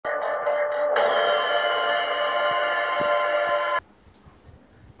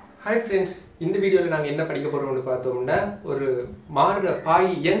Hi friends, இந்த வீடியோல நாங்க என்ன படிக்க போறோம்னு பார்த்தோம்னா ஒரு மாறுற பாய்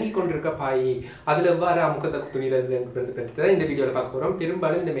இயங்கி கொண்டிருக்க பாய் அதுல எவ்வாறு அமுக்கத்தை துணிறதுன்றது பற்றி தான் இந்த வீடியோல பார்க்க போறோம்.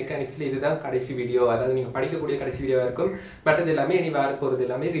 பெரும்பாலும் இந்த மெக்கானிக்ஸ்ல இதுதான் கடைசி வீடியோ, அதாவது நீங்க படிக்கக்கூடிய கடைசி வீடியோவா இருக்கும். மற்றது எல்லாமே இனி வர போறது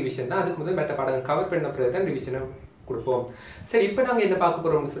எல்லாமே ரிவிஷன் தான். அதுக்கு முதல் மற்ற பாடங்கள் கவர் பண்ண பிறகு தான் ரிவிஷனை கொடுப்போம். சரி, இப்போ நாங்க என்ன பார்க்க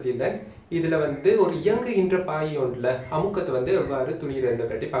போறோம்னு சொல்லியிருந்தேன். இதுல ஒரு இயங்குகின்ற பாய் ஒன்றுல அமுக்கத்தை எவ்வாறு துணிறதை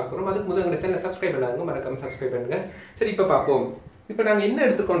பற்றி பார்க்க போறோம். அதுக்கு முதல் சேனலை சப்ஸ்கிரைப் பண்ணாங்க, மறக்காம சப்ஸ்கிரைப் பண்ணுங்க. சரி, இப்போ பார்ப்போம். இப்போ நாங்கள் என்ன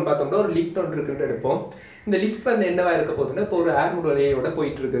எடுத்துக்கோன்னு பார்த்தோம்னா ஒரு லிஃப்ட் ஒன்று இருக்குன்னு எடுப்போம். இந்த லிஃப்ட் என்னவா இருக்க போகுதுன்னா இப்போ ஒரு ஏர் முறையோட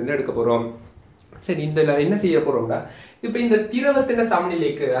போயிட்டு இருக்குதுன்னு எடுக்க போகிறோம். சரி, இந்த என்ன செய்ய போகிறோம்னா இப்போ இந்த திரவத்தின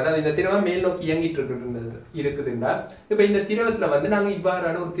சமநிலைக்கு, அதாவது இந்த திரவம் மேல் நோக்கி இயங்கிட்டு இருக்குதுன்னா இப்போ இந்த திரவத்தில் நாங்கள்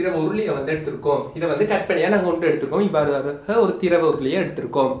இவ்வாறான ஒரு திரவ உருளையை எடுத்திருக்கோம். இதை கற்பனையாக நாங்கள் ஒன்று எடுத்திருக்கோம். இவ்வாறு ஒரு திரவ உருளையை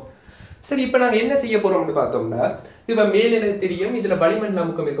எடுத்திருக்கோம். சரி, இப்போ நாங்கள் என்ன செய்ய போறோம்னு பார்த்தோம்னா இப்போ மேல எனக்கு தெரியும் இதுல வளிமண்டல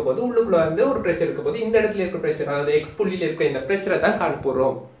அமுக்கம் இருக்க போது உள்ளுக்குள்ள ஒரு பிரஷர் இருக்க போது இந்த இடத்துல இருக்க பிரஷர், அதாவது எக்ஸ் புள்ளியில இருக்க இந்த பிரஷரை தான் காண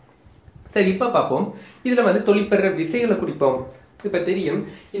போறோம். சரி, இப்போ பார்ப்போம். இதுல தொழிற்படுற விசைகளை குறிப்போம். இப்ப தெரியும்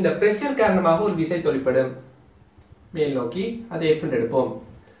இந்த பிரஷர் காரணமாக ஒரு விசை தொழிற்படும் மேல் நோக்கி, அதை எஃப்னு எடுப்போம்.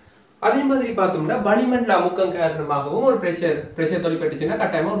 அதே மாதிரி பார்த்தோம்னா வளிமண்டல அமுக்கம் காரணமாகவும் ஒரு பிரஷர் தொழிற்பட்டுச்சுன்னா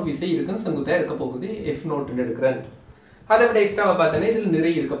கட்டாயமா ஒரு விசை இருக்கும், செங்குத்தா இருக்க போகுது, எஃப் நோட்னு எடுக்கிறேன். அதை விட எக்ஸ்ட்ராவா பார்த்தோன்னா இதுல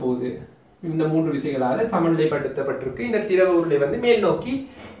நிறைய இருக்க போகுது. இந்த மூன்று விசைகளால சமநிலைப்படுத்தப்பட்டிருக்கு. இந்த திரவ உருளை மேல் நோக்கி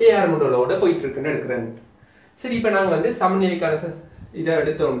ஏஆர் முடலோட போயிட்டு இருக்குன்னு எடுக்கிறேன். சரி, இப்போ நாங்கள் சமநிலைக்கான இதை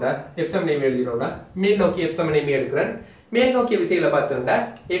எடுத்தோம்னா எஃப் சமநிலை எழுதினோம்னா மேல் நோக்கி எஃப் சமநிலை எடுக்கிறேன். மேல் நோக்கிய விசைகளை பார்த்தோம்னா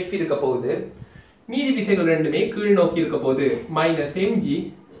எஃப் இருக்க போகுது. மீதி விசைகள் ரெண்டுமே கீழ் நோக்கி இருக்க போகுது. Minus MG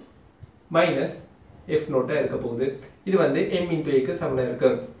minus F NOTA இருக்க போகுது. இது எம் இன்டு ஏக்கு சமனம்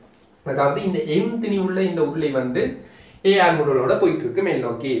இருக்கு. அதாவது இந்த எம் திணி உள்ள இந்த உருளை ஏஆர் முடலோட போயிட்டு இருக்கு மேல்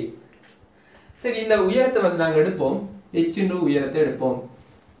நோக்கி. சரி, இந்த உயரத்தை நாங்கள் எடுப்போம், ஹெச் உயரத்தை எடுப்போம்.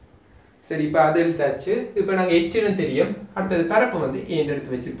 சரி, இப்போ அதை எடுத்தாச்சு. இப்போ நாங்கள் ஹெச்னு தெரியும். அடுத்தது பரப்பு ஏன்னு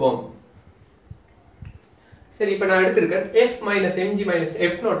எடுத்து வச்சிருப்போம். சரி, இப்போ நான் எடுத்திருக்கேன் F minus MG minus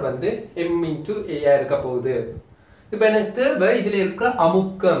F note M into ஏஆ இருக்க போகுது. இப்போ எனக்கு தேவை இதுல இருக்கிற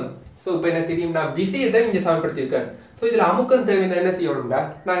அமுக்கம். ஸோ இப்போ எனக்கு தெரியும் நான் விசையை தான் இங்கே சமப்படுத்தியிருக்கேன். ஸோ இதுல அமுக்கம் தேவைன்னா என்ன செய்யணும்னா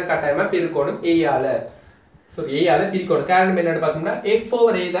நாங்கள் கட்டாயமா பெருக்கணும் ஏஆல. ஸோ ஏஆல பிரிக்கணும். காரணம் என்னன்னு பார்த்தோம்னா எஃப்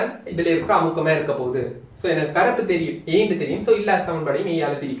ஓவர் ஏ தான் இதுல இருக்கிற அமுக்கமா இருக்க போகுது. ஸோ எனக்கு பரப்பு தெரியும், ஏன்னு தெரியும். ஸோ இல்லாத சமன்பாடையும்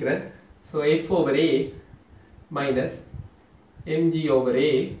ஏஆல பிரிக்கிறேன். So F over A minus MG over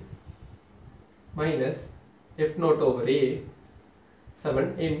A minus F note over A Saman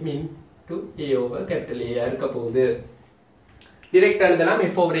M into A over capital A இருக்க போகுது. டிரெக்டா எழுதலாம்.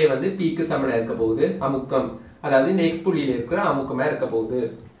 எஃப் ஓவர் ஏ பிக்கு சமனா இருக்க போகுது அமுக்கம், அதாவது இந்த எக்ஸ் புள்ளியில இருக்கிற அமுக்கமா இருக்க போகுது.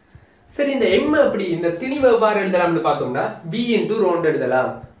 சரி, இந்த எம் அப்படி இந்த திணிவு எவ்வாறு எழுதலாம்னு பார்த்தோம்னா பி இன்டு ரோண்டு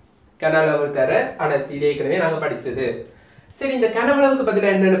எழுதலாம். கனவளவு தர அடர்த்தி ஏற்கனவே நாங்க படிச்சது. சரி, இந்த கனவளவுக்கு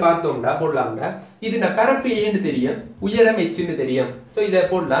பதிலாக என்னன்னு பார்த்தோம்னா போடலாம்னா இது நான் பரப்பு ஏன்னு தெரியும், உயரம் ஹெச்னு தெரியும். ஸோ இதை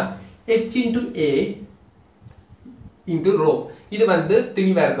போடலாம் ஹெச் இன்டு ஏ இன்டு ரோ. இது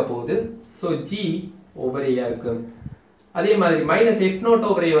திணிவா இருக்க போகுது. ஸோ ஜி ஓவர் ஏயா இருக்கும். அதே மாதிரி மைனஸ் எஃப்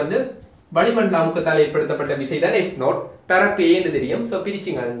நோட் ஓவர் ஏ வளிமண்டல அமுக்கத்தால் ஏற்படுத்தப்பட்ட விசை தான் எஃப் நோட், பரப்பு ஏன்னு தெரியும். ஸோ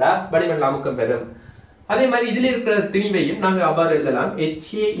பிரிச்சிங்கன்னா வளிமண்டல அமுக்கம் பெறும். அதே மாதிரி இதுல இருக்கிற திணிவையும் நாங்கள் அவ்வாறு எழுதலாம்.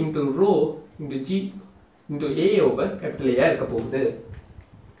 HA into row into G into ஏ ஓவர் கேபிட்டல் ஏயா இருக்க போகுது.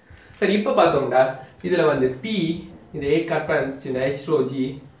 சரி, இப்போ பார்த்தோம்னா இதுல பி இந்த ஏ cut பண்ணிச்சுன்னா H rho G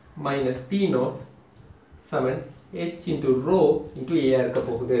minus B note சமன் ஹெச் இன்டு ரோ இன்டு ஏயா இருக்க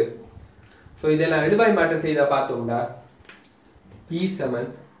போகுது. ஸோ இதெல்லாம் எழுவாய் மாற்றம் செய்த பார்த்தோம்னா B Saman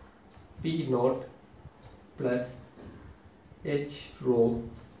P naught plus H rho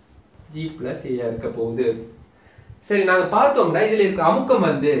G plus A இருக்க போகுது. சரி, நாங்க பார்த்தோம்னா இதுல இருக்கிற அமுக்கம்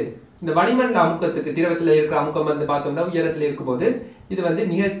இந்த வளிமண்டல அமுக்கத்துக்கு திரவத்துல இருக்கிற அமுக்கம் பார்த்தோம்னா உயரத்துல இருக்கும்போது இது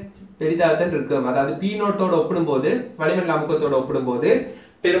மிக பெரிதாக தான் இருக்கும். அதாவது P நோட்டோட ஒப்பிடும்போது வளிமண்டல அமுக்கத்தோட ஒப்பிடும்போது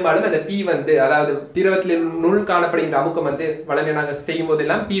பெரும்பாலும் அந்த P அதாவது திரவத்தில் நுள் காணப்படுகின்ற அமுக்கம் வளமை நாங்கள் செய்யும்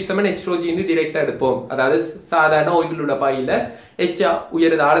போதெல்லாம் P சமன் H rho G டிரெக்டா எடுப்போம். அதாவது சாதாரண ஓய்வில் உள்ள பாயில H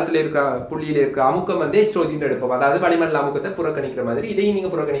உயரது ஆழத்துல இருக்கிற புள்ளியில இருக்கிற அமுக்கம் H rho G எடுப்போம். அதாவது வளிமண்டல அமுக்கத்தை புறக்கணிக்கிற மாதிரி இதையும்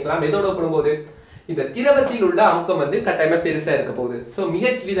நீங்க புறக்கணிக்கலாம். எதோட ஒப்பிடும்போது இந்த திரவத்தில் உள்ள அமுக்கம் கட்டாயமா பெருசா இருக்க போகுது. ஸோ மிக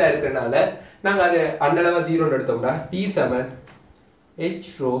சிறிதா இருக்கிறதுனால நாங்க அதை அண்டளவா 0 எடுத்தோம்னா P Saman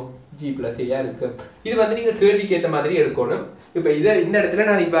H rho G plus A இருக்கு. இது நீங்க கேள்விக்கு ஏற்ற மாதிரி எடுக்கணும். இப்ப இந்த இடத்துல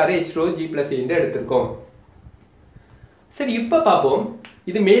நான் இவ்வாறு H rho G plus A எடுத்திருக்கோம். சரி, இப்ப பார்ப்போம்.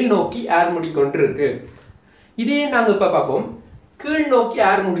 இது மேல் நோக்கி ஏர் முடி கொண்டு இருக்கு. இதே நாங்க இப்ப பார்ப்போம் கீழ் நோக்கி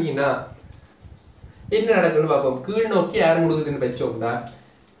ஏர் முடியினா என்ன நடக்குன்னு பார்ப்போம். கீழ் நோக்கி ஏர் முடுகுதுன்னு வச்சோம்னா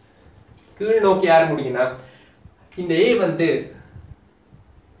கீழ் நோக்கி ஏர் முடியினா இந்த ஏ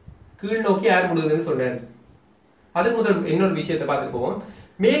கீழ் நோக்கி ஏர் முடுகுதுன்னு சொன்னேன். அதுக்கு முதல் இன்னொரு விஷயத்தை பார்த்துட்டு போவோம்.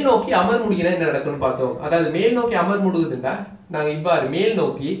 மேல் நோக்கி அமர் முடிகினா என்ன நடக்கும்னு பார்த்தோம். அதாவது மேல் நோக்கி அமர் முடிகுதுன்னா நாங்க இவ்வாறு மேல்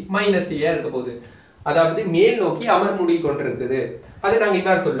நோக்கி மைனஸ் ஏ இருக்க போகுது. அதாவது மேல் நோக்கி அமர் முடி கொண்டிருக்குது. அதை நாங்க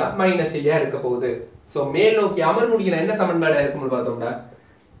இவ்வாறு சொல்லலாம் மைனஸ் ஏ இருக்க போகுது. சோ மேல் நோக்கி அமர் முடிகினா என்ன சமன்பாடா இருக்கும்னு பார்த்தோம்னா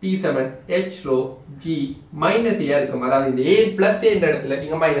P7 H rho G minus ஏ இருக்கும். அதாவது இந்த A பிளஸ் என்ற இடத்துல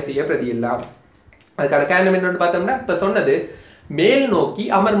நீங்க மைனஸ் ஏ பிரதியிடலாம். அதுக்கான காரணம் என்னன்னு பார்த்தோம்னா இப்ப சொன்னது மேல் நோக்கி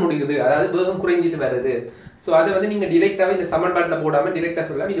அமர் முடிகுது, அதாவது வேகம் குறைஞ்சிட்டு வருது. சோ அதை வந்து நீங்க டைரக்டாவே இந்த சமன்பாட்டுல போடாம டைரக்டா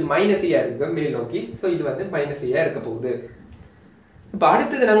சொல்லலாம் இது மைனஸ் ஏ இருக்கு மேல் நோக்கி. சோ இது வந்து மைனஸ் ஏ இருக்க போகுது. இப்ப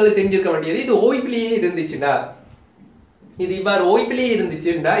அடுத்தது நாங்களுக்கு தெரிஞ்சிருக்க வேண்டியது இது ஓய்விலேயே இருந்துச்சுன்னா, இது இவ்வாறு ஓய்விலேயே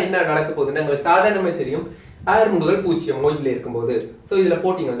இருந்துச்சுன்னா என்ன நடக்க போகுதுன்னு எங்களுக்கு சாதாரணமே தெரியும். ஆர் முடுகல் பூஜ்ஜியம் ஓய்விலே இருக்கும்போது. சோ இதுல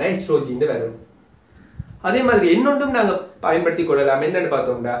போட்டீங்கன்னா H rho G வரும். அதே மாதிரி இன்னொன்றும் நாங்க பயன்படுத்தி கொள்ளலாம். என்னன்னு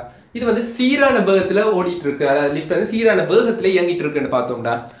பார்த்தோம்னா இது வந்து சீரான வேகத்துல ஓடிட்டு இருக்கு, அதாவது லிஃப்ட் வந்து சீரான வேகத்துல இயங்கிட்டு இருக்குன்னு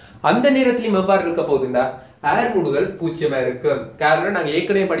பார்த்தோம்னா அந்த நேரத்திலும் எவ்வாறு இருக்க போகுதுன்னா ஏர் முடுகல் பூஜ்ஜியமா இருக்கும். காரணம் நாங்க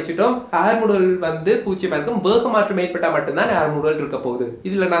ஏற்கனவே படிச்சுட்டோம் ஏர் முடுகல் வந்து பூஜ்ஜியமா இருக்கும், வேக மாற்றம் ஏற்பட்டா மட்டும்தான் ஏர் முடுகல் இருக்க போகுது.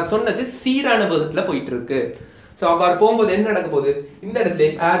 இதுல நான் சொன்னது சீரான வேகத்துல போயிட்டு இருக்கு. சோ அவ்வாறு போகும்போது என்ன நடக்க போகுது, இந்த இடத்துல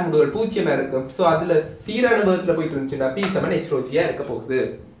ஏர் முடுகல் பூஜ்ஜியமா இருக்கும். சோ அதுல சீரான வேகத்துல போயிட்டு இருந்துச்சுன்னா P7 H rho G இருக்க போகுது.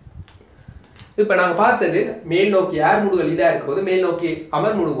 இப்ப நாங்க பார்த்தது மேல் நோக்கி ஏர் முடுகல் இதா இருக்க போது, மேல் நோக்கி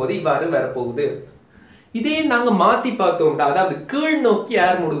அமர் முடுகும் போது இவ்வாறு வரப்போகுது. இதே நாங்க மாத்தி பார்த்தோம்டா, அதாவது கீழ் நோக்கி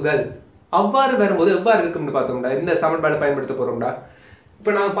ஏர் முடுதல் அவ்வாறு வரும்போது எவ்வாறு இருக்கும்னு பார்த்தோம்டா இந்த சமன்பாடு பயன்படுத்த போறோம்டா.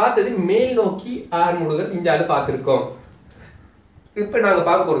 இப்ப நாங்க பார்த்தது மேல் நோக்கி ஏர் முடுதல் இங்கால பார்த்திருக்கோம். இப்ப நாங்க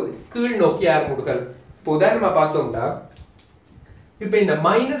பார்க்க போறது கீழ் நோக்கி ஏர் முடுதல். இப்போ உதாரணமா பார்த்தோம்டா இப்ப இந்த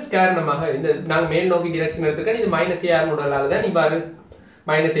மைனஸ் காரணமாக இந்த நாங்க மேல் நோக்கி டிரெக்ஷன் எடுத்துக்க இது மைனஸ் ஏர் முடுதலால தான் இவ்வாறு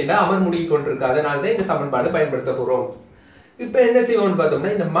மைனஸ் ஏ அமர் முடுகி கொண்டிருக்கு. அதனால தான் இந்த சமன்பாடு பயன்படுத்த போறோம். இப்ப என்ன செய்வோம்னு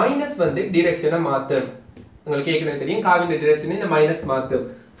பார்த்தோம்னா இந்த மைனஸ் வந்து டிரெக்ஷனை மாத்தும். உங்களுக்கு ஏற்கனவே தெரியும் காவின் டிரெக்ஷன் இந்த மைனஸ் மாத்தும்.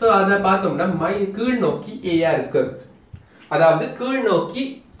 சோ அத பார்த்தோம்னா கீழ் நோக்கி ஏயா இருக்கு, அதாவது கீழ் நோக்கி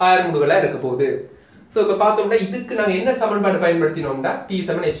ஆர் முடுகலா இருக்க போகுது. சோ இப்ப பார்த்தோம்னா இதுக்கு நாங்க என்ன சமன்பாடு பயன்படுத்தினோம்னா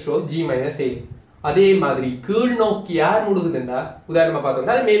P7 H rho G minus A. அதே மாதிரி கீழ் நோக்கி யார் முடுகுதுன்னா உதாரணமா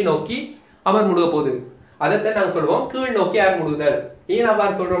பார்த்தோம்னா அது மேல் நோக்கி அமர் முடுக போகுது. அதைத்தான் நாங்க சொல்லுவோம் கீழ் நோக்கி யார் முடுகுதல். ஏன்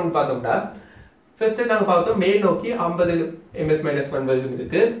அவ்வாறு சொல்றோம்னு பார்த்தோம்னா ஃபர்ஸ்ட் நாங்க பார்த்தோம் மேல் நோக்கி 50 ms-1 வரைக்கும்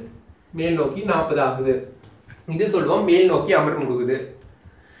இருக்கு, மேல் நோக்கி 40 ஆகுது. இது சொல்லுவோம் மேல் நோக்கி அமர் முடுகுது.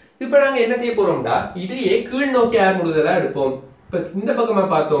 இப்ப நாங்க என்ன செய்ய போறோம்டா இதையே கீழ் நோக்கி ஏர் முடுகுதலா எடுப்போம். இப்ப இந்த பக்கமா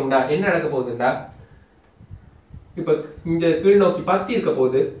பார்த்தோம்டா என்ன நடக்க போகுதுன்னா இப்ப இந்த கீழ் நோக்கி 10 இருக்க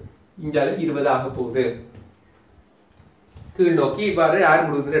போகுது, இங்கால 20 ஆக போகுது. கீழ் நோக்கி இவ்வாறு ஏர்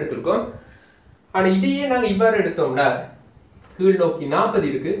முடுகுதுன்னு எடுத்திருக்கோம். ஆனா இதையே நாங்க இவ்வாறு எடுத்தோம்னா கீழ் நோக்கி 40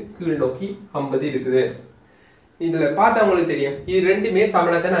 இருக்கு, கீழ் நோக்கி 50 இருக்குது. இதுல பார்த்தா உங்களுக்கு தெரியும் இது ரெண்டுமே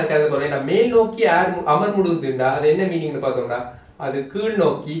சமனத்தை நான் கருத போறேன். மேல் நோக்கி ஏர் அமர் முடுகுதுன்னா அது என்ன மீனிங்னு பார்த்தோம்னா அது கீழ்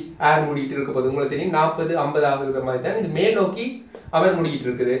நோக்கி ஏர் மூடிட்டு இருக்க போது. உங்களுக்கு தெரியும் 40 50 ஆகுற மாதிரி தான் இது மேல் நோக்கி அமர் மூடிட்டு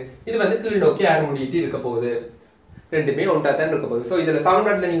இருக்குது. இது வந்து கீழ் நோக்கி ஏர் மூடிட்டு இருக்க போகுது. ரெண்டுமே ஒன்றா தான் இருக்க போகுது. ஸோ இதுல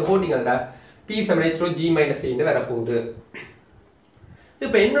சமன்பாட்டில் நீங்க போட்டீங்கன்னா P7 H rho G minus A வரப்போகுது.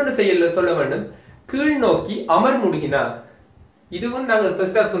 இப்ப என்னோட செயல் சொல்ல வேண்டும் கீழ் நோக்கி அமர் முடுகினா இதுவும் நாங்க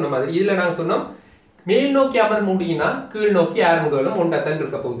ஃபர்ஸ்டா சொன்ன மாதிரி இதுல நாங்க சொன்னோம் மேல் நோக்கி அமர் முடுகினா கீழ் நோக்கி ஏர் முடுகலும் ஒன்றா தான்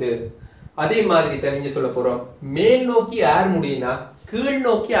இருக்க போகுது. அதே மாதிரி தான் நீங்க சொல்ல போறோம் மேல் நோக்கி ஏர் முடுகினா கீழ்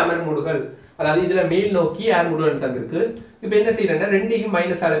நோக்கி அமர் முடுகல், அதாவது இதுல மேல் நோக்கி ஏர் முடுகல் தந்திருக்கு. இப்ப என்ன செய்யறேன்னா ரெண்டையும்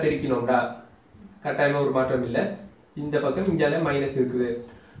மைனஸ் ஆல பெருக்கினோம்டா கட்டாயமா ஒரு மாற்றம் இல்ல, இந்த பக்கம் இங்கால மைனஸ் இருக்குது.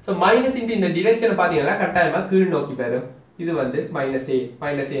 சோ மைனஸ் இந்த டிரெக்ஷனை பாத்தீங்கன்னா கட்டாயமா கீழ் நோக்கி பெறும். இது வந்து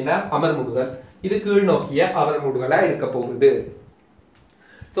மைனஸ் ஏனா அமர் முடுகல், இது கீழ் நோக்கிய அமர் முடுகலா இருக்க போகுது.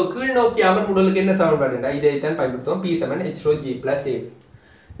 சோ கீழ் நோக்கி அமர் முடுகலுக்கு என்ன சமன்பாடுனா இதை தான் பயன்படுத்துவோம் P7 H rho G plus A.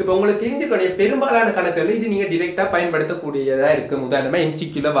 இப்போ உங்களுக்கு தெரிஞ்சுக்கூடிய பெரும்பாலான கணக்குகள் இது நீங்க டைரக்டா பயன்படுத்தக்கூடியதா இருக்கு. உதாரணமா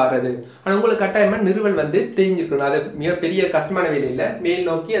MCQல வர்றது. ஆனா உங்களுக்கு கட்டாயமா நிறுவல் வந்து தெரிஞ்சிருக்கணும். அது மிகப்பெரிய கஷ்டமான வேலை இல்ல. மேல்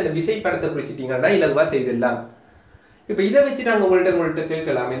நோக்கி அந்த விசைப்படத்தை குறிச்சிட்டீங்கன்னா இலகுவா செய்திடலாம். இப்போ இதை வச்சு நாங்க உங்கள்கிட்ட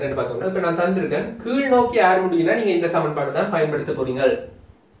கேட்கலாம் என்னன்னு பார்த்தோம்னா இப்போ நான் தந்திருக்கேன் கீழ் நோக்கி ஏர் முடியும்னா நீங்க இந்த சமன்பாடு தான் பயன்படுத்த போறீங்க.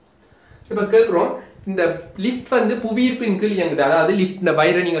 இப்போ கேட்குறோம் இந்த லிஃப்ட் வந்து புவியீர்ப்பின் கீழ் இயங்குது, அதாவது லிஃப்ட் இந்த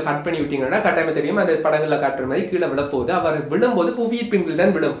வயரை நீங்க கட் பண்ணி விட்டீங்கன்னா கட்டாயமா தெரியும் அது படங்கள்ல காட்டுற மாதிரி கீழே விழப்போகுது. அவர் விழும்போது புவியீர்ப்பின் கீழ்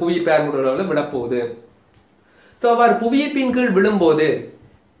தான் விழும், புவியீர்ப்பு ஏர் முடுகலால விழப்போகுது. ஸோ அவர் புவியீர்ப்பின் கீழ் விழும்போது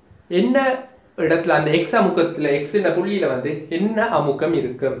என்ன இடத்துல அந்த எக்ஸ் அமுக்கத்துல எக்ஸ் இந்த புள்ளியில வந்து என்ன அமுக்கம்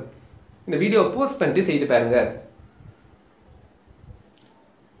இருக்கும். இந்த வீடியோ போஸ்ட் பண்ணிட்டு செய்து பாருங்க.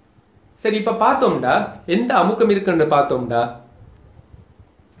 சரி இப்ப பார்த்தோம்டா எந்த அமுக்கம் இருக்குன்னு பார்த்தோம்டா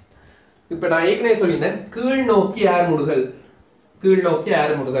இப்ப நான் ஏற்கனவே சொல்லியிருந்தேன் கீழ் நோக்கி ஏர் முடுகல், கீழ் நோக்கி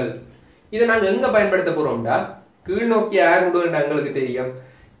ஏர் முடுகல். இதை நாங்க எங்க பயன்படுத்த போறோம்டா கீழ் நோக்கி ஏர் முடுகல் எங்களுக்கு தெரியும்.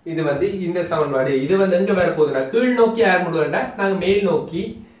 இது வந்து இந்த சமன்பாடு இது வந்து எங்க வர போகுதுன்னா கீழ் நோக்கி ஏர் முடுகல்னா நாங்க மேல் நோக்கி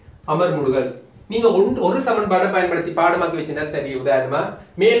அமர் முடுகல். நீங்க ஒரு சமன்பாடை பயன்படுத்தி பாடமாக்கி வச்சிருந்தா சரி. உதாரணமா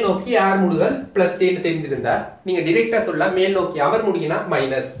மேல் நோக்கி ஆர் முடுதல் பிளஸ் ஏன்னு தெரிஞ்சிருந்தா நீங்க டிரெக்டா சொல்லலாம் மேல் நோக்கி அவர் முடிகினா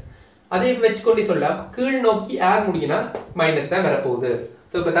மைனஸ். அதே வச்சுக்கொண்டு சொல்லலாம் கீழ் நோக்கி ஆர் முடிகினா மைனஸ் தான் வரப்போகுது.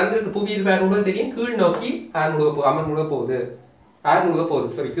 ஸோ இப்போ தந்திருக்கு புவியீர்ப்பு ஆர் முடுதல் தெரியும், கீழ் நோக்கி ஆர் முடுக அமர் முடுக போகுது, ஆர் முடுக போகுது,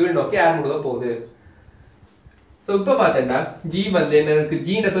 சாரி கீழ் நோக்கி ஆர் முடுக போகுது. ஸோ இப்போ பார்த்தேன்னா ஜி வந்து என்ன இருக்கு,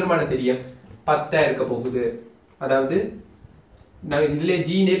 ஜீன பெருமானம் தெரியும் 10 இருக்க போகுது. அதாவது நாங்கள் இதிலே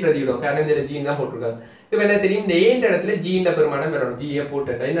ஜீனே பிரதிவிடும், காரணம் இதில் ஜீன் தான் போட்டிருக்காங்க. இப்போ என்ன தெரியும், இந்த ஏன்ற இடத்துல ஜீன பெருமானம் வரணும். ஜியை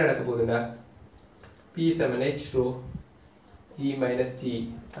போட்டுட்டா என்ன நடக்க போகுதுண்டா, P7H2 G மைனஸ் G,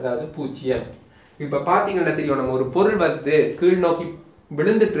 அதாவது 0. இப்போ பார்த்தீங்கன்னா தெரியும், நம்ம ஒரு பொருள் வந்து கீழ் நோக்கி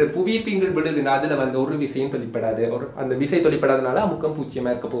விழுந்துட்டு புவியீர்ப்பின் விழுதுன்னா அதுல வந்து ஒரு விசையும் தொழிற்படாது. அந்த விசை தொழிற்படாதனால அமுக்கம்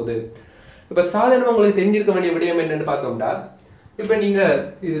 0 இருக்க போகுது. இப்போ சாதாரணமாக உங்களுக்கு தெரிஞ்சிருக்க வேண்டிய விடயம் என்னன்னு பார்த்தோம்னா, இப்போ நீங்க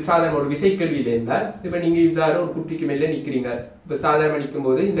இது சாதாரண ஒரு விசை கேள்வியில இருந்தால் இப்போ நீங்க இவ்வாறு ஒரு குட்டிக்கு மேலே நிற்கிறீங்க. இப்போ சாதாரண நிற்கும்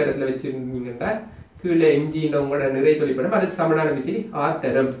போது இந்த இடத்துல வச்சிருந்தீங்கன்னா கீழே எம்ஜின்ற உங்களோட நிறை தொழிற்படும், அதுக்கு சமனான விசை ஆர்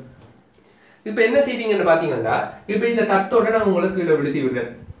தரும். இப்போ என்ன செய்றீங்கன்னு பார்த்தீங்கன்னா, இப்போ இந்த தட்டோட நான் உங்களுக்கு கீழே விழுத்தி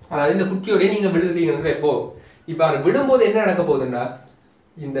விடுறேன். அதாவது இந்த குட்டியோடய நீங்க விழுதுறீங்கன்னு எப்போ இப்போ அது விடும்போது என்ன நடக்க போகுதுன்னா,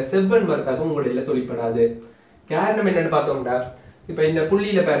 இந்த செவ்வன் மரத்தாக உங்களில் தொழிற்படாது. காரணம் என்னன்னு பார்த்தோம்னா, இப்போ இந்த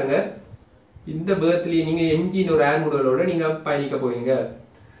புள்ளியில பாருங்க, இந்த பேர்த்லயே நீங்க எம்ஜின்னு ஒரு ஏர் முடுவலோட நீங்க பயணிக்க போறீங்க.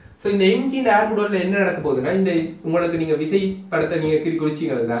 ஸோ இந்த எம்ஜியின் ஏர் முடுவலில் என்ன நடக்க போகுதுன்னா, இந்த உங்களுக்கு நீங்க விசை படத்தை நீங்க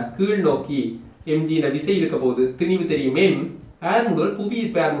குறிச்சிங்கன்னா கீழ் நோக்கி எம்ஜியின் விசை இருக்க போகுது, திணிவு தெரியுமே. ஏர் முடுவல்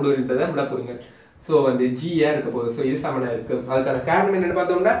புவியீர்ப்பு ஏர் முடுவல்ன்றதான் விட போறீங்க. ஸோ வந்து ஜியா இருக்க போகுது. ஸோ இது சமனா இருக்கு. அதுக்கான காரணம் என்னன்னு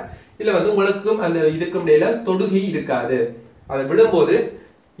பார்த்தோம்னா, இதுல வந்து உங்களுக்கும் அந்த இதுக்கும் இடையில தொடுகை இருக்காது. அதை விடும்போது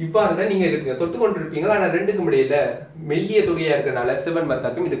இவ்வாறு தான் நீங்க இருப்பீங்க, தொட்டு கொண்டு இருப்பீங்க. ஆனா ரெண்டுக்கும் இடையில மெல்லிய தொகையா இருக்கனால செவன்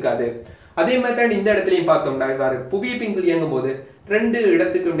மரத்தாக்கம் இருக்காது. அதே மாதிரி தான் இந்த இடத்துலையும் பார்த்தோம்னா, இவ்வாறு புவியீர்ப்பின் இயங்கும் போது ரெண்டு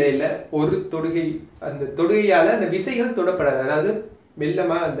இடத்துக்கும் இடையில ஒரு தொடுகை, அந்த தொடுகையால அந்த விசைகள் தொடப்படாது. அதாவது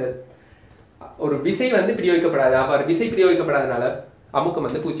மெல்லமா அந்த ஒரு விசை வந்து பிரயோகிக்கப்படாது. அவ்வாறு விசை பிரயோகிக்கப்படாதனால அமுக்கம்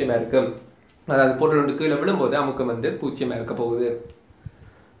வந்து 0 இருக்கும். அதாவது பொருள் ஒன்று கீழே விடும்போது அமுக்கம் வந்து 0 இருக்க போகுது.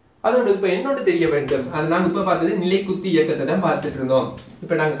 அதோட இப்ப என்னோட தெரிய வேண்டும், அது நாங்க இப்ப பார்த்தது நிலைக்குத்தி இயக்கத்தை தான் பார்த்துட்டு இருந்தோம்.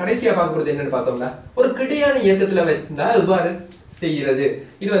 இப்ப நாங்க கடைசியா பார்க்க போறது என்னன்னு பார்த்தோம்னா, ஒரு கிடையான இயக்கத்துல வந்தா எவ்வாறு செய்கிறது.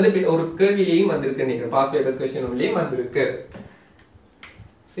 இது வந்து ஒரு கேள்வியிலையும் வந்திருக்கு, நீங்க பாஸ் பேப்பர் கொஸ்டின்லயும் வந்திருக்கு.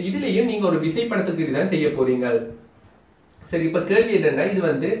 இதுலயும் நீங்க ஒரு விசைப்படத்துக்கு இதுதான் செய்ய போறீங்க. சரி, இப்ப கேள்வி என்னன்னா, இது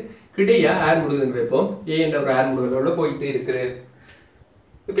வந்து கிடையா ஏர் முடுகுன்னு வைப்போம். ஏ என்ற ஒரு ஏர் முடுகலோட போயிட்டு இருக்குது.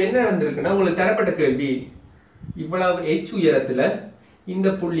 இப்ப என்ன நடந்திருக்குன்னா, உங்களுக்கு தரப்பட்ட கேள்வி, இவ்வளவு எச் உயரத்துல இந்த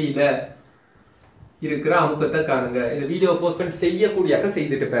புள்ளியில இருக்கிற அமுக்கத்தை காணுங்க. இந்த வீடியோ போஸ்ட் பண்ணி செய்யக்கூடியாக்க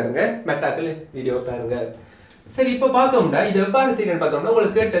செய்துட்டு பாருங்க, மெட்டாக்கள் வீடியோ பாருங்க. சரி, இப்ப பார்த்தோம்னா இது எவ்வாறு செய்யணும்னு பார்த்தோம்னா,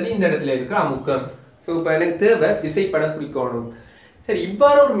 உங்களுக்கு கேட்டது இந்த இடத்துல இருக்கிற அமுக்கம். ஸோ இப்ப எனக்கு தேவை விசைப்படம் குறிக்கணும். சரி,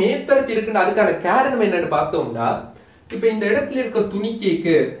 இவ்வாறு ஒரு மேற்பரப்பு இருக்குன்னு அதுக்கான காரணம் என்னன்னு பார்த்தோம்னா, இப்ப இந்த இடத்துல இருக்க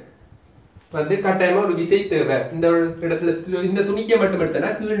துணிக்கைக்கு வந்து கட்டாயமா ஒரு விசை தேவை. இந்த இடத்துல இந்த துணிக்கை மட்டும் எடுத்தனா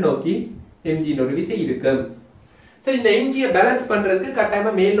கீழ் நோக்கி எம்ஜின்னு ஒரு விசை இருக்கு. சரி, இந்த எம்ஜியை பேலன்ஸ் பண்றதுக்கு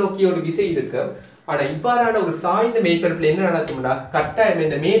கட்டாயமா மேல் நோக்கி ஒரு விசை இருக்கு. ஆனா இவ்வாறான ஒரு சாய்ந்த மேற்பரப்புல என்ன நடக்கும்னா, கட்டாயமா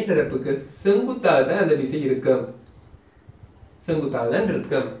இந்த மேற்பரப்புக்கு செங்குத்தாக தான் அந்த விசை இருக்கும், செங்குத்தாக தான்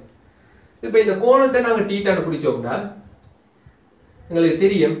இருக்கும். இப்ப இந்த கோணத்தை நாங்க டீட்டான்னு குறிச்சோம்னா உங்களுக்கு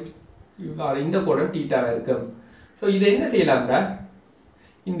தெரியும், இவ்வாறு இந்த கோணம் டீட்டாவா இருக்கும். ஸோ இதை என்ன செய்யலாம்னா,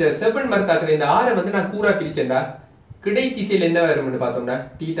 இந்த செவ்வன் மரத்தாக்குற இந்த ஆரை வந்து நான் கூறா பிரிச்சேன்டா, கிடை திசையில் என்ன வரும்னு பார்த்தோம்னா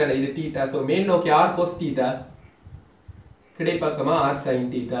டீட்டா, இது டீட்டா. ஸோ மேல் நோக்கி ஆர் கோஸ் டீட்டா, கிடைப்பக்கமா ஆர்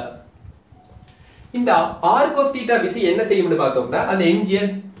சைன் டீட்டா. இந்த ஆர் கோஸ் டீட்டா விசை என்ன செய்யும்னு பார்த்தோம்னா, அந்த எம்ஜியை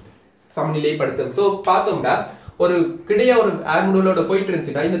சமநிலைப்படுத்தும். ஸோ பார்த்தோம்னா ஒரு கிடையா ஒரு ஏர் முடுவலோட போயிட்டு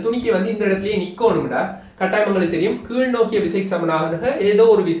இருந்துச்சுன்னா, இந்த துணிக்கு வந்து இந்த இடத்துலயே நிக்கணும்னா கட்டாயம் உங்களுக்கு தெரியும், கீழ் நோக்கிய விசைக்கு சமனாக ஏதோ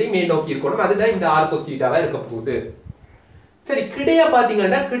ஒரு விசை மேல் நோக்கி இருக்கணும். அதுதான் இந்த ஆர் கோஸ் டீட்டாவா இருக்க போகுது. சரி, கிடையா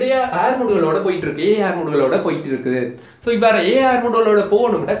பாத்தீங்கன்னா கிடையா ஏர் முடுவலோட போயிட்டு இருக்கு, ஏ ஏர் முடுவலோட போயிட்டு இருக்குது. ஸோ இவ்வாறு ஏ ஏர் முடுவலோட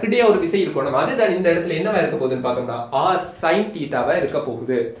போகணும்னா கிடையா ஒரு விசை இருக்கணும். அதுதான் இந்த இடத்துல என்னவா இருக்க போகுதுன்னு பார்த்தோம்னா ஆர் சைன் டீட்டாவா இருக்க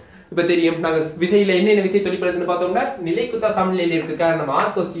போகுது. இப்ப தெரியும், நாங்க விசையில என்னென்ன விசை தொழிற்படுதுன்னு பார்த்தோம்னா, நிலைக்குத்தா சமநிலையில இருக்கு. காரணம்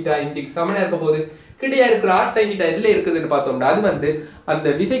ஆர் கோஸ் டீட்டா எம்ஜிக்கு சமனா இருக்க போகுது. கிடையா இருக்கிற ஆர் சைன் டீட்டா எதுல இருக்குதுன்னு பார்த்தோம்னா, அது வந்து அந்த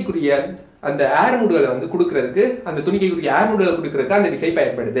விசைக்குரிய அந்த ஏர் முடுவலை வந்து கொடுக்கறதுக்கு, அந்த துணிக்கைக்குரிய ஏர் முடுவலை கொடுக்கறதுக்கு அந்த விசை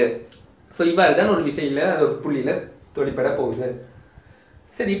பயன்படுது. ஸோ இவ்வாறு தான் ஒரு விசையில ஒரு புள்ளியில தொழிற்பட போகுது.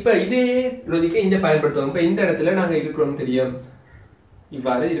 சரி, இப்ப இதே லோஜிக்கை இங்க பயன்படுத்துவோம். இப்ப இந்த இடத்துல நாங்க இருக்கிறோம் தெரியும்,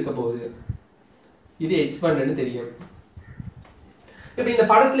 இவ்வாறு இருக்க போகுது. இது H1 தெரியும். இப்ப இந்த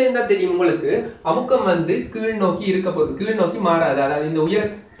படத்துல இருந்தா தெரியும் உங்களுக்கு, அமுக்கம் வந்து கீழ் நோக்கி இருக்க போகுது, கீழ் நோக்கி மாறாது. அதாவது இந்த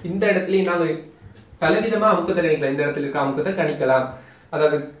இந்த இடத்துலயும் நாங்க பலவிதமா அமுக்கத்தை கணிக்கலாம். இந்த இடத்துல இருக்க அமுக்கத்தை கணிக்கலாம்.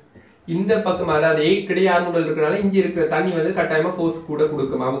 அதாவது இந்த பக்கம், அதாவது கிடையா முடல் இருக்கிறனால இஞ்சி இருக்கிற தண்ணி வந்து கட்டாயமா ஃபோர்ஸ் கூட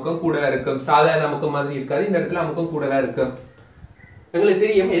கொடுக்கும், அமுக்கம் கூடவே இருக்கும். சாதாரண அமுக்கம் மாதிரி இருக்காது, இந்த இடத்துல அமுக்கம் கூடவே இருக்கும். எங்களுக்கு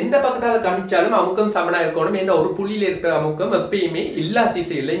தெரியும் எந்த பக்கத்தால கணிச்சாலும் அமுக்கம் சமனா இருக்கணும். ஏன்னா ஒரு புள்ளியில இருக்கிற அமுக்கம் எப்பயுமே எல்லா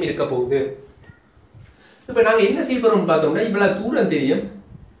திசையிலையும் இருக்க போகுது. இப்ப நாங்க என்ன செய்ய போறோம்னு பார்த்தோம்னா, இவ்வளவு தூரம் தெரியும்,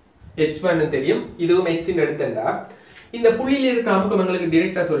 h1 தெரியும், இதுவும் h ன்னு எடுத்தா இந்த புள்ளியில இருக்கிற அமுக்கம் எங்களுக்கு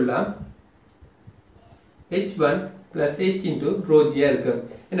டைரக்டா சொல்லலாம் h1 plus h into rho g இருக்கு.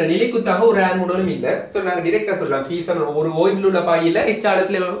 ஏன்னா நிலைக்குத்தாக ஒரு ஆர் மூலம் இல்ல. சோ நாங்க டைரக்டா சொல்லலாம் p சமம் ஒரு ஓய்வில் உள்ள பாயில h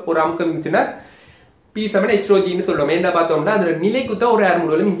ஆழத்துல ஒரு அமுக்கம் இருந்துச்சுன்னா p சமம் h rho g ன்னு சொல்றோம். என்ன பார்த்தோம்னா அதுல நிலைக்குத்தா ஒரு ஆர்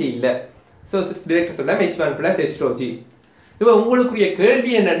மூலம் இங்க இல்ல. சோ டைரக்டா சொல்லலாம் h1 plus h rho g. இப்போ உங்களுக்குரிய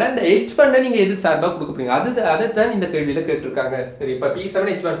கேள்வி என்னன்னா, இந்த h1 நீங்க எது சார்பா கொடுக்க போறீங்க? அதை தான் இந்த கேள்வியில கேட்டிருக்காங்க. சரி, இப்ப p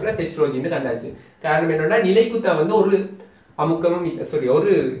சமம் h1 plus h rho g ன்னு கண்டாச்சு. காரணம் என்னன்னா நிலைக்குத்தா வந்து ஒரு அமுக்கமும் இல்ல, சாரி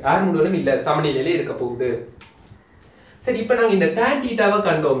ஒரு ஆர் மூலம் இல்ல, சமநிலையில இருக்க போகுது. சரி, இப்ப நாங்க இந்த tan θவை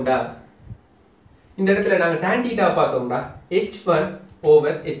கண்டோம்டா, இந்த இடத்துல நாங்க tan θவை பார்த்தோம்டா h1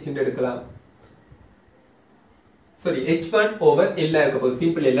 over h ன்னு எடுக்கலாம். சாரி, h1 over l இருக்க போகுது,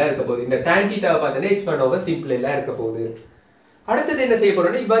 சிம்பிள் l இருக்க போகுது. இந்த tan θவை பார்த்தோம்னா h1 over சிம்பிள் l இருக்க போகுது. அடுத்தது என்ன செய்ய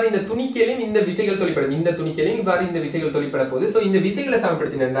போறோம்னா, இவ்வாறு இந்த துணிக்கையிலும் இந்த விசைகள் தொழிற்படும், இந்த துணிக்கையிலும் இவ்வாறு இந்த விசைகள் தொழிற்பட போகுது. சோ இந்த விசைகளை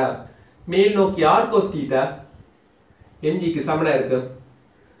சமப்படுத்தினா மேல் நோக்கி r cos θ mg க்கு சமனா இருக்கு,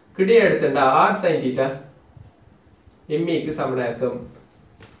 கிடை எடுத்தா r sin θ ma க்கு சமனா இருக்கும்.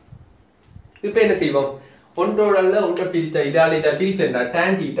 இப்போ என்ன செய்வோம், ஒன்றோடல்ல ஒன்றை பிரிச்சா இதால இத பிரிச்சா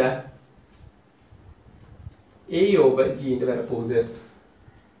tan θ a over g ன்னு வர போகுது.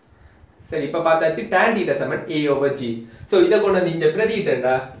 சரி, இப்ப பார்த்தாச்சு tan θ Saman a over g. So இத கொண்டு வந்து இங்க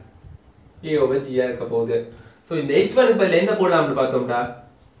பிரதியிட்டா a over g ஆ இருக்க போகுது. சோ இந்த h1 க்கு பதிலா என்ன போடலாம்னு பார்த்தோம்டா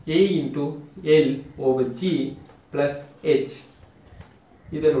a into l over g plus h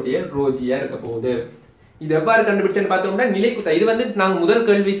இதனுடைய rho g ஆ இருக்க போகுது. இது எவ்வாறு கண்டுபிடிச்சேன்னு பார்த்தோம்னா நிலைக்குத்தா, இது வந்து நாங்க முதல்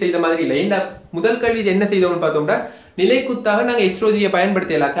கேள்வி செய்த மாதிரி இல்லை. இந்த முதல் கேள்வி என்ன செய்தோம்னு பார்த்தோம்னா நிலைக்குத்தாக நாங்க h rho g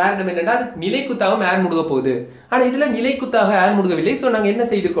பயன்படுத்தலாம். காரணம் என்னன்னா அது நிலைக்குத்தாக ஏர் முடுக போகுது. ஆனா இதுல நிலைக்குத்தாக ஏர் முடுகவில்லை. சோ நாங்க என்ன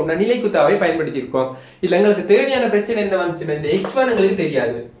செய்திருக்கோம்னா நிலைக்குத்தாவை பயன்படுத்தி இருக்கோம். இதுல எங்களுக்கு தேவையான பிரச்சனை என்ன வந்துச்சுன்னா இந்த h1 எங்களுக்கு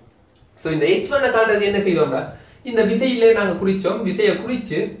தெரியாது. சோ இந்த h1 காண்றதுக்கு என்ன செய்தோம்னா இந்த விசையில நாங்க குறிச்சோம், விசையை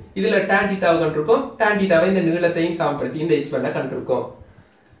குறிச்சு இதுல tan θவை கண்டிருக்கோம், tan θவை இந்த நீளத்தையும் சமப்படுத்தி இந்த h1 கண்டிருக்கோம்.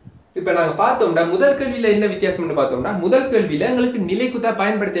 இப்ப நாங்க பார்த்தோம்னா முதல் கேள்வியில என்ன வித்தியாசம்னு பார்த்தோம்னா முதல் கேள்வியில எங்களுக்கு நிலைக்குத்தா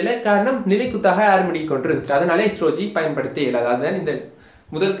பயன்படுத்தல, காரணம் நிலைக்குத்தாக ஏர் முடுகி கொண்டிருந்துச்சு, அதனால h rho g பயன்படுத்த இயலாது. அதுதான் இந்த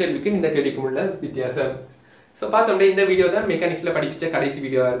முதல் கேள்விக்கும் இந்த கேள்விக்கும் உள்ள வித்தியாசம். சோ பார்த்தோம்னா இந்த வீடியோ தான் மெக்கானிக்ஸ்ல படிப்பிச்ச கடைசி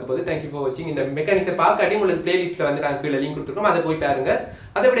வீடியோவா இருக்க போகுது. தேங்க்யூ ஃபார் வாட்சிங். இந்த மெக்கானிக்ஸை பார்க்காட்டி உங்களுக்கு பிளேலிஸ்ட்ல வந்து நாங்க கீழே லிங்க் கொடுத்துருக்கோம், அதை போய் பாருங்க.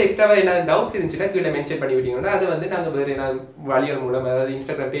 அதை விட எக்ஸ்ட்ராவா என்ன டவுட்ஸ் இருந்துச்சுன்னா கீழே மென்ஷன் பண்ணி விட்டீங்கன்னா அதை வந்து நாங்க வேற வழிகள் மூலம், அதாவது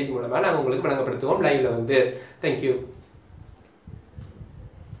இன்ஸ்டாகிராம் பேஜ் மூலமா நாங்க உங்களுக்கு வழங்கப்படுத்துவோம் லைவ்ல வந்து. தேங்க்யூ.